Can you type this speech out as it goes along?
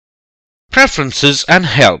Preferences and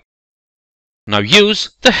Help. Now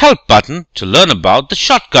use the Help button to learn about the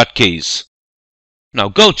shortcut keys. Now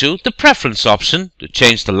go to the Preference option to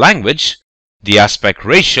change the language, the aspect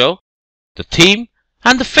ratio, the theme,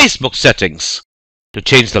 and the Facebook settings. To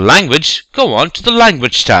change the language, go on to the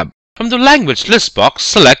Language tab. From the Language list box,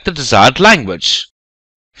 select the desired language.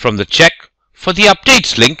 From the Check for the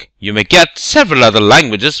Updates link, you may get several other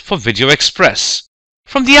languages for Video Express.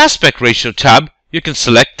 From the Aspect Ratio tab, you can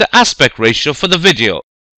select the aspect ratio for the video,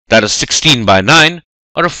 that is 16:9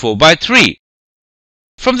 or a 4:3.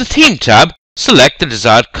 From the Theme tab, select the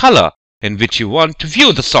desired color in which you want to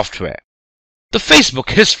view the software. The Facebook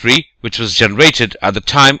history, which was generated at the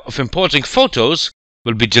time of importing photos,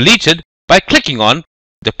 will be deleted by clicking on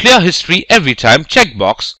the Clear History Every Time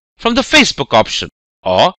checkbox from the Facebook option.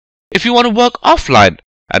 Or, if you want to work offline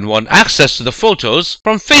and want access to the photos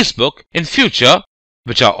from Facebook in future,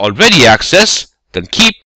 which are already accessed, then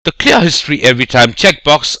keep the Clear History Every Time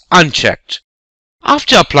checkbox unchecked.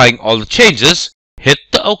 After applying all the changes, hit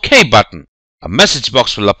the OK button. A message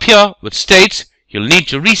box will appear which states you'll need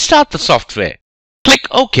to restart the software. Click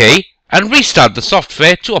OK and restart the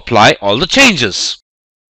software to apply all the changes.